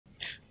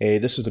Hey,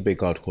 this is the Big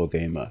Hardcore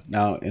Gamer.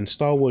 Now, in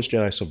Star Wars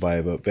Jedi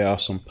Survivor, there are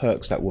some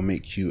perks that will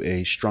make you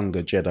a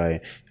stronger Jedi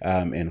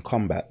in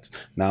combat.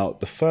 Now,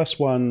 the first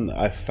one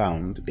I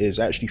found is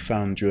actually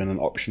found during an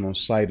optional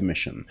side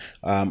mission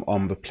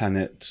on the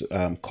planet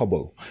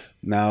Cobbo.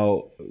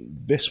 Now,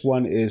 this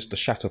one is the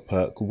Shatter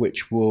Perk,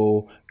 which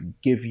will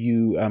give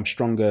you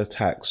stronger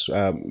attacks,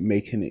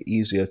 making it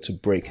easier to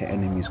break an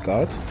enemy's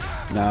guard.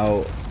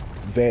 Now,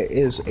 there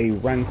is a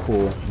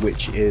Rancor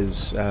which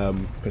is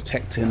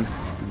protecting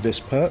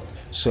this perk.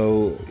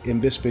 So in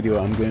this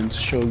video I'm going to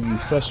show you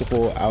first of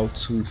all how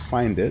to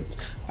find it,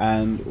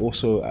 and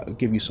also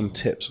give you some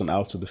tips on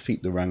how to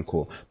defeat the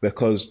Rancor,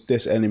 because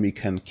this enemy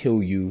can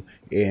kill you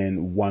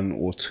in 1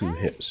 or 2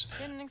 hits.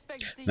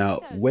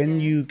 Now,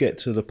 when you get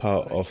to the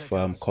part of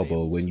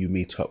Cobbo, when you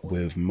meet up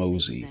with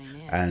Mosey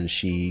and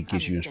she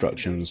gives you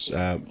instructions,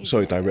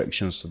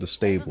 directions to the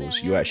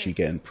stables, you're actually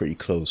getting pretty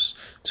close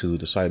to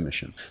the side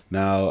mission.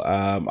 Now,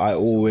 I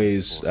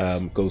always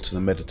go to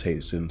the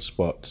meditating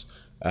spot,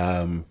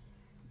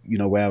 you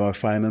know, where I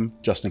find them,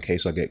 just in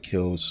case I get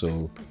killed,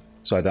 so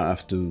I don't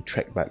have to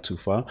trek back too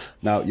far.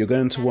 Now, you're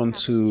going to want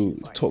to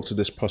talk to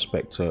this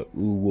prospector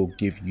who will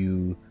give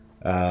you,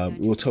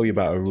 who will tell you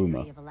about a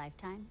rumor.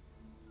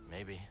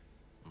 Maybe.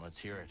 Let's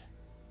hear it.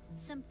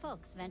 Some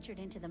folks ventured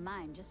into the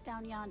mine just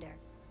down yonder.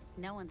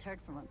 No one's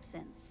heard from them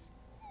since.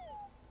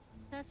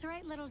 That's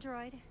right, little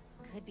droid.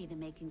 Could be the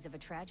makings of a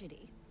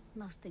tragedy.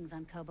 Most things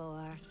on Cobbo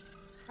are.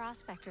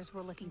 Prospectors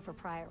were looking for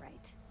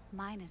priorite.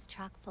 Mine is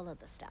chock full of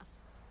the stuff.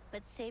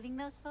 But saving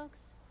those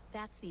folks,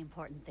 that's the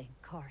important thing,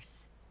 of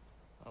course.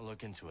 I'll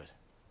look into it.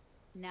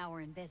 Now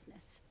we're in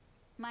business.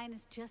 Mine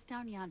is just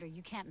down yonder.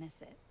 You can't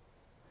miss it.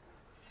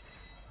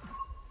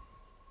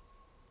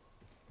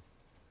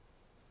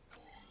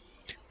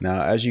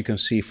 Now, as you can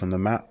see from the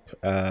map,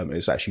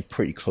 it's actually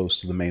pretty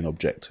close to the main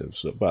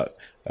objectives, but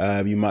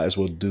you might as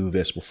well do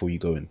this before you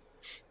go in.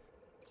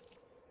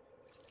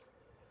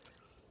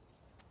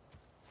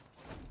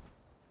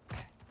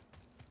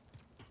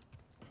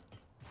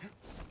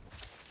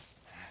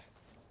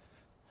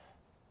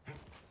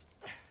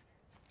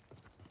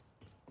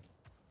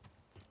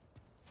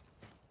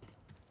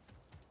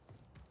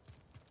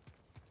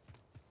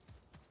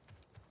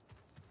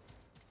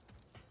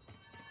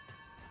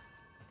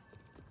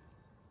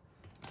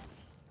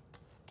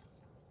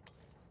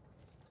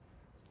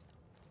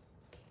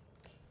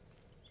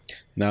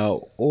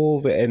 Now, all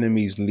the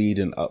enemies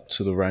leading up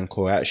to the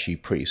Rancor are actually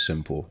pretty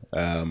simple.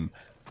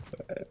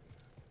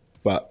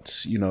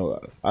 But, you know,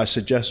 I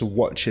suggest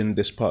watching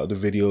this part of the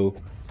video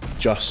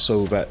just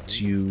so that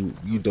you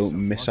don't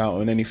miss out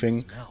on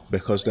anything,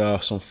 because there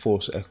are some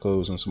force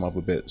echoes and some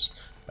other bits.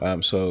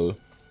 So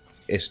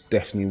it's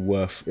definitely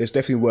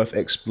worth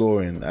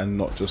exploring and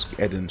not just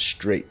heading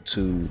straight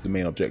to the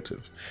main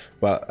objective.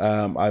 But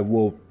I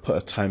will put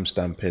a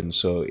timestamp in,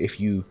 so if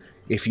you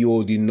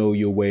already know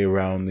your way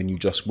around and you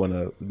just want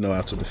to know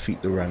how to defeat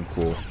the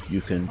Rancor,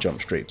 you can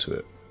jump straight to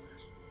it.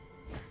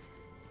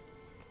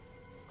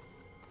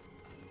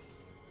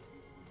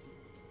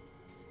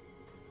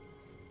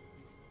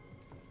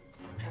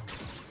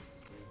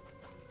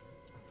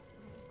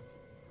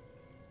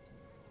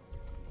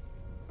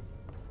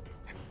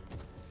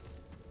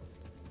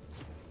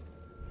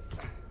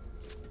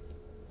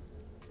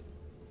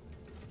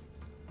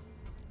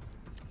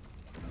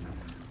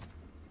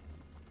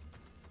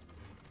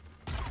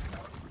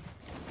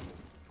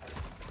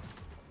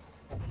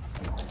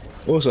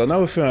 Also,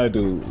 another thing I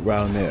do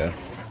around there,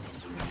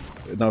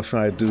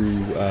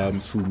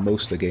 through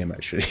most of the game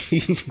actually,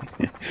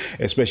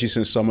 especially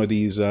since some of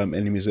these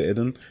enemies are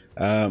hidden,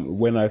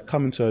 when I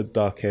come into a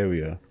dark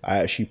area, I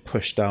actually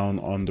push down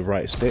on the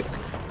right stick,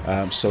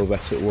 so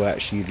that it will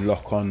actually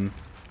lock on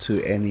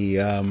to any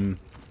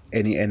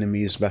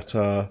enemies that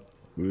are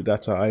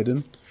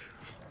hidden.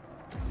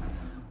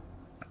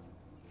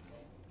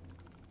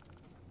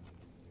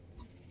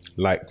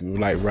 Like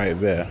right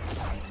there.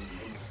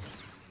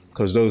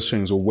 Because those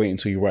things will wait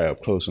until you're right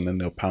up close and then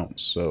they'll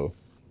pounce. So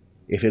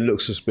if it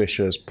looks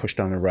suspicious, push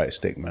down the right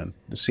stick, man,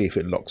 to see if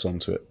it locks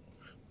onto it.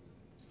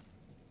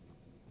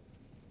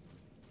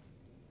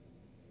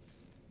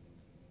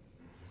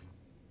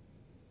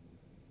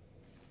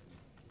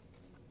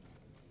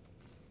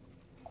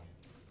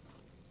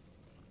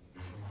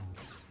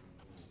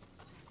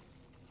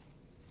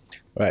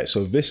 Right,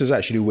 so this is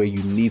actually where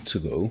you need to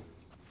go.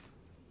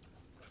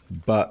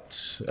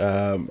 But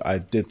I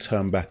did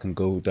turn back and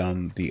go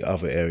down the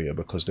other area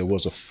because there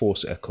was a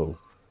force echo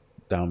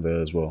down there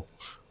as well.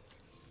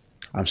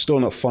 I'm still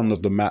not fond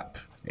of the map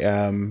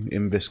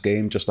in this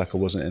game, just like I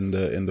wasn't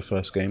in the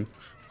first game.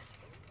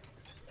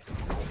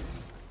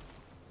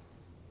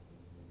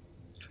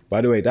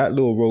 By the way, that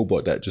little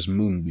robot that just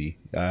mooned me,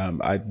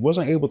 I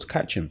wasn't able to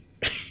catch him.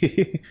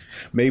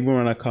 Maybe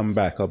when I come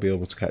back I'll be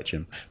able to catch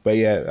him. But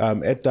yeah,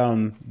 head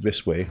down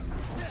this way.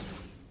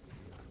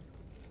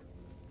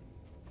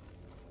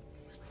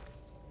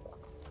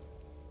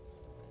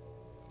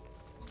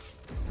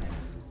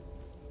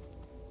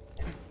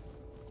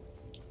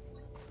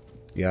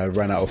 Yeah, I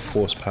ran out of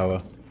force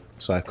power,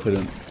 so I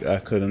couldn't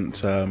put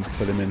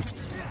him in.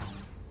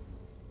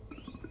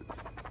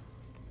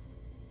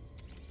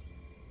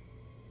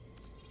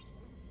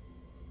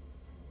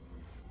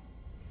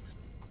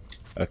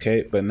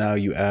 Okay, but now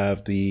you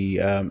have the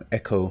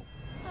echo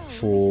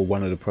for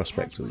one of the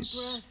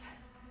prospectors.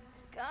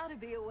 Gotta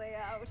be a way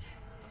out.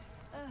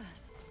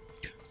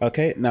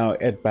 Okay, now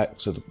head back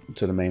to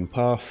the main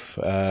path.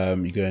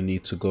 You're gonna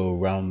need to go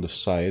around the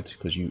side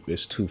because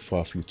it's too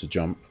far for you to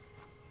jump.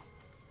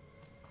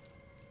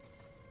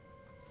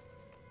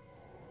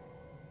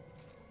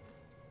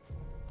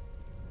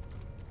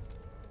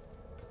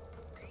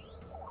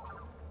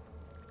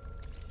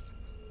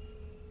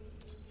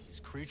 These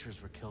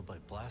creatures were killed by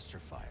blaster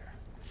fire.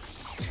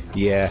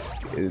 Yeah,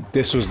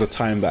 this was the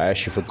time that I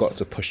actually forgot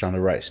to push down the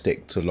right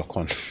stick to lock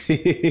on.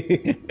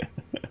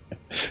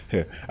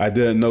 I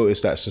didn't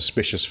notice that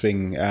suspicious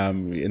thing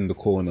in the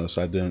corner,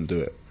 so I didn't do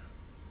it.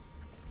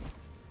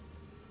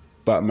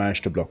 But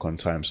managed to block on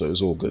time, so it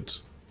was all good.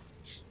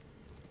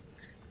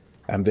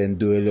 And then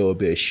do a little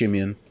bit of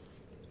shimmying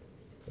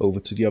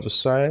over to the other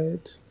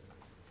side.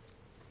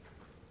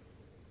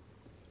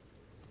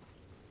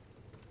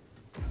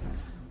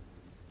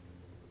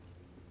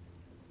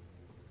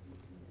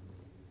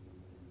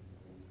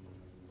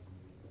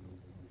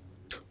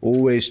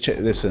 Always check,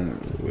 listen,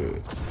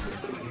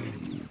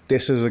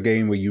 this is a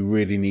game where you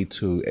really need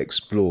to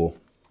explore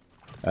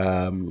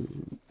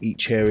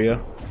each area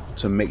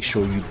to make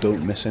sure you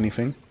don't miss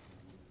anything.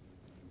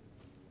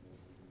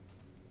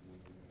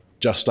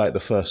 Just like the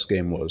first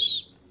game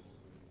was.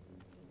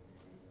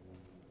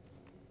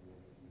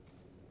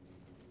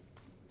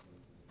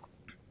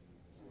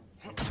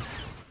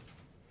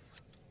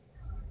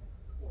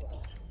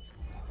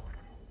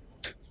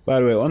 By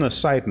the way, on a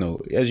side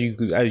note, as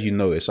you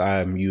notice,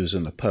 I am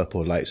using a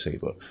purple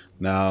lightsaber.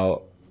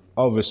 Now,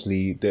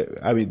 obviously,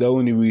 the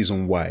only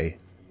reason why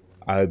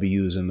I'll be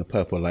using the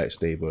purple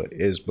lightsaber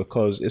is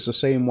because it's the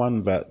same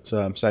one that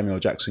Samuel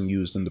Jackson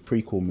used in the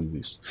prequel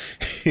movies.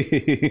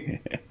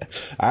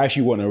 I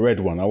actually want a red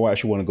one. I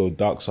actually want to go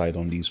dark side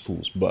on these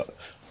fools, but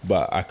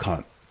I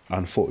can't,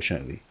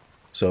 unfortunately.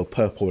 So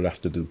purple will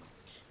have to do.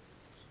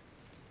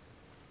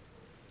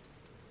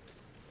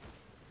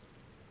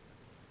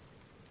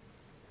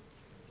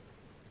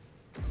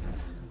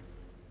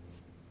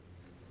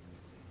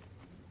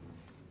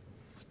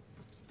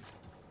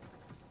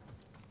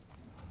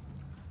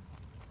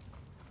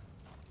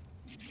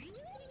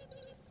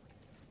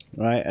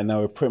 Right, and now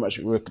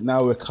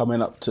we're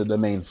coming up to the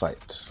main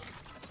fight.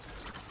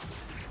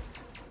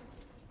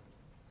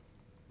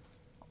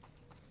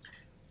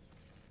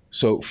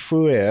 So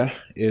through here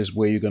is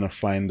where you're gonna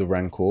find the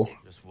Rancor,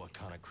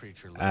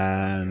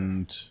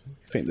 and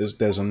I think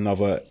there's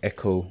another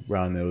echo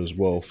around there as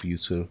well for you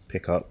to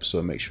pick up.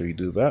 So make sure you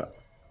do that.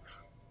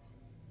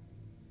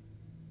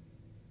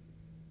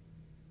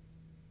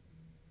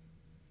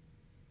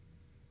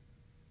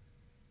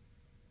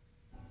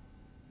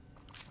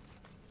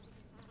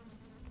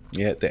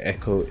 Yeah, the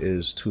echo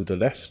is to the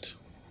left.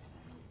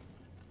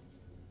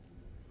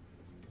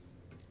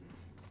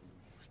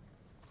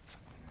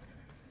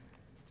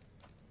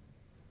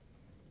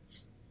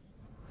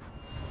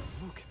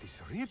 Look at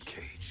this rib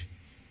cage.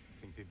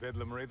 Think the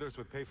Bedlam Raiders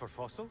would pay for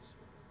fossils?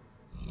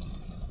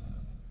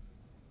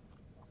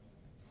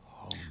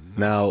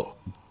 Now,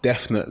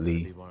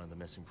 definitely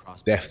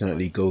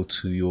go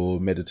to your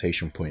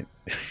meditation point.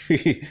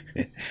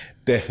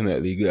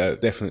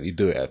 definitely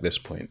do it at this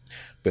point,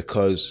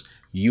 because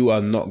you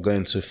are not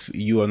going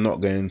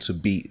to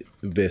beat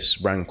this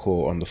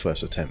Rancor on the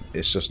first attempt.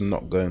 It's just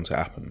not going to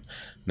happen.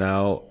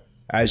 Now,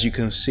 as you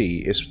can see,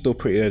 it's still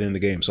pretty early in the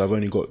game, so I've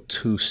only got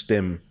two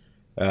stim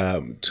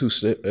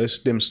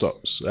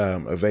stops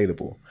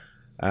available.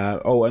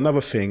 Oh,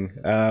 another thing,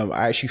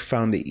 I actually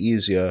found it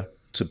easier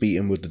to beat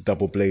him with the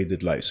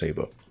double-bladed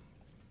lightsaber.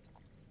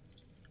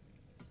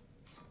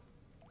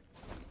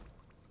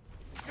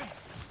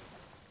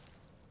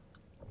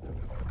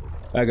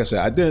 Like I said,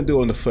 I didn't do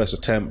it on the first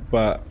attempt,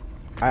 but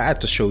I had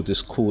to show this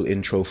cool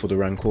intro for the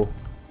Rancor.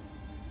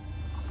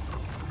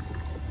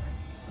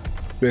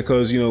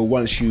 Because, you know,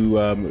 once you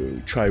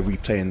try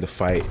replaying the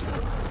fight,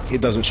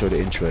 it doesn't show the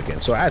intro again.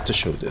 So I had to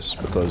show this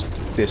because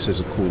this is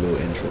a cool little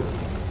intro.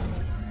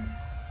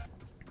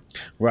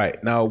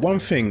 Right, now one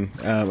thing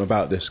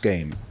about this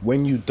game,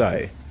 when you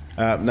die,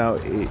 now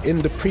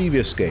in the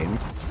previous game,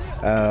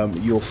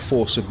 your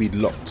force would be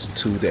locked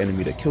to the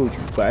enemy that killed you.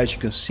 But as you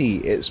can see,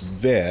 it's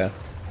there.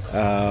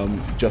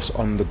 Just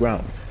on the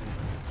ground.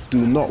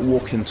 Do not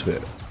walk into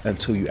it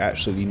until you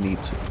absolutely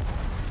need to,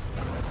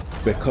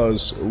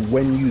 because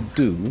when you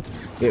do,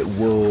 it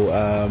will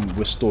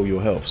restore your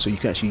health, so you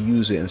can actually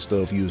use it instead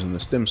of using the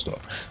stim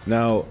stop.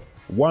 Now,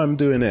 what I'm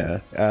doing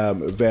here,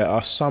 there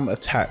are some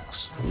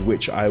attacks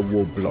which I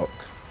will block,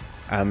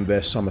 and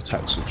there's some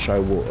attacks which I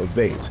will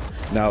evade.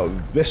 Now,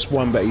 this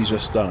one that he's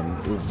just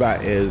done,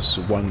 that is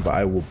one that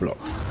I will block,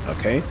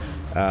 okay?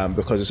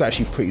 Because it's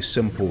actually pretty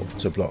simple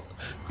to block.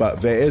 But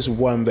there is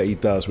one that he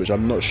does, which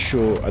I'm not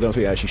sure, I don't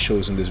think it actually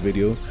shows in this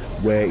video,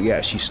 where he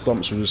actually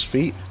stomps with his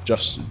feet.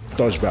 Just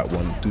dodge that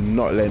one. Do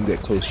not let him get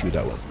close to you,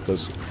 that one,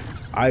 because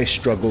I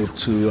struggled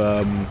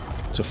to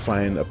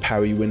find a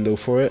parry window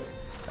for it.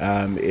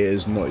 It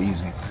is not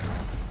easy.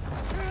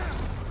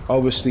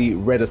 Obviously,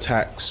 red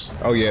attacks.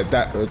 Oh yeah,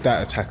 that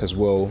attack as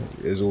well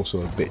is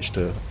also a bitch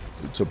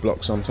to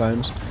block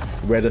sometimes.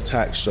 Red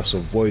attacks just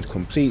avoid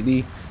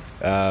completely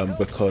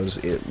because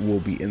it will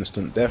be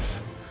instant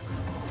death.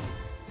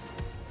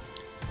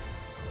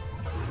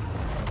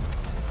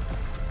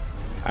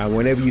 And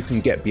whenever you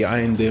can get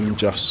behind him,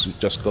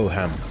 just go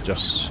ham.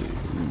 Just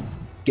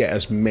get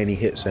as many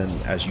hits in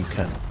as you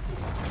can.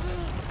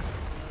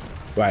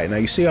 Right, now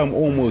you see I'm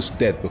almost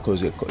dead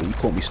because he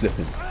caught me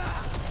slipping.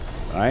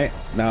 Alright,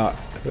 now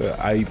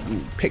I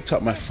picked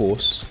up my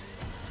force,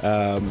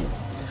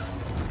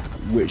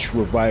 which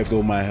revived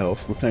all my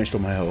health, replenished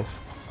all my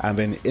health, and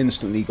then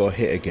instantly got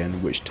hit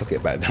again, which took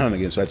it back down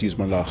again, so I had to use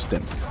my last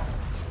stim.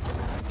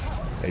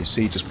 As you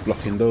see, just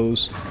blocking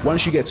those.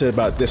 Once you get to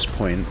about this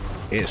point,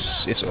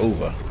 it's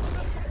over.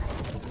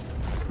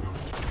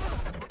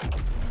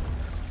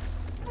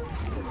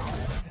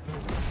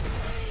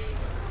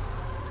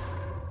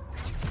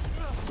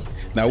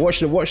 Now watch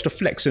the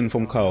flexing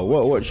from Carl.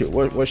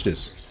 Watch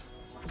this.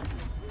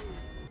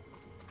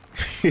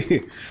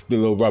 The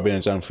little rubbing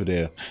hands down for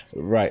there.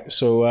 Right.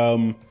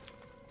 So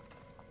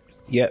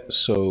yeah.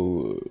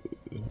 So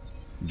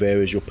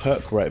there is your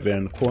perk right there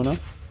in the corner.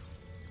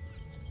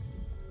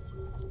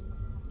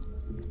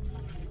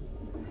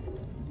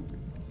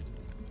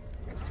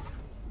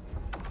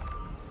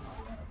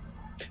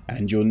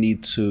 And you'll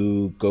need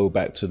to go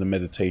back to the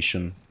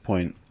meditation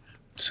point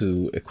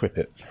to equip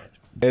it.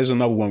 There's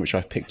another one which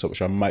I've picked up,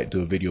 which I might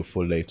do a video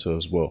for later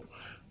as well.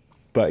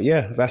 But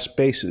yeah, that's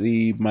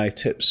basically my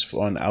tips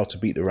on how to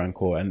beat the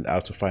Rancor and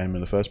how to fight him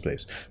in the first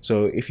place.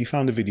 So if you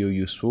found the video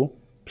useful,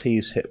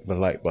 please hit the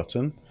like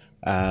button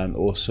and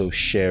also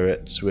share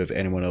it with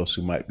anyone else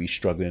who might be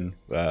struggling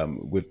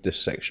with this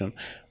section.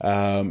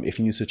 If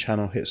you're new to the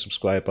channel, hit the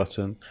subscribe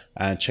button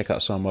and check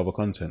out some other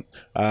content.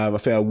 I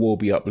think I will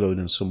be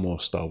uploading some more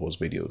Star Wars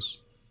videos.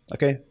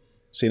 Okay,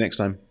 see you next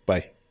time.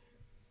 Bye.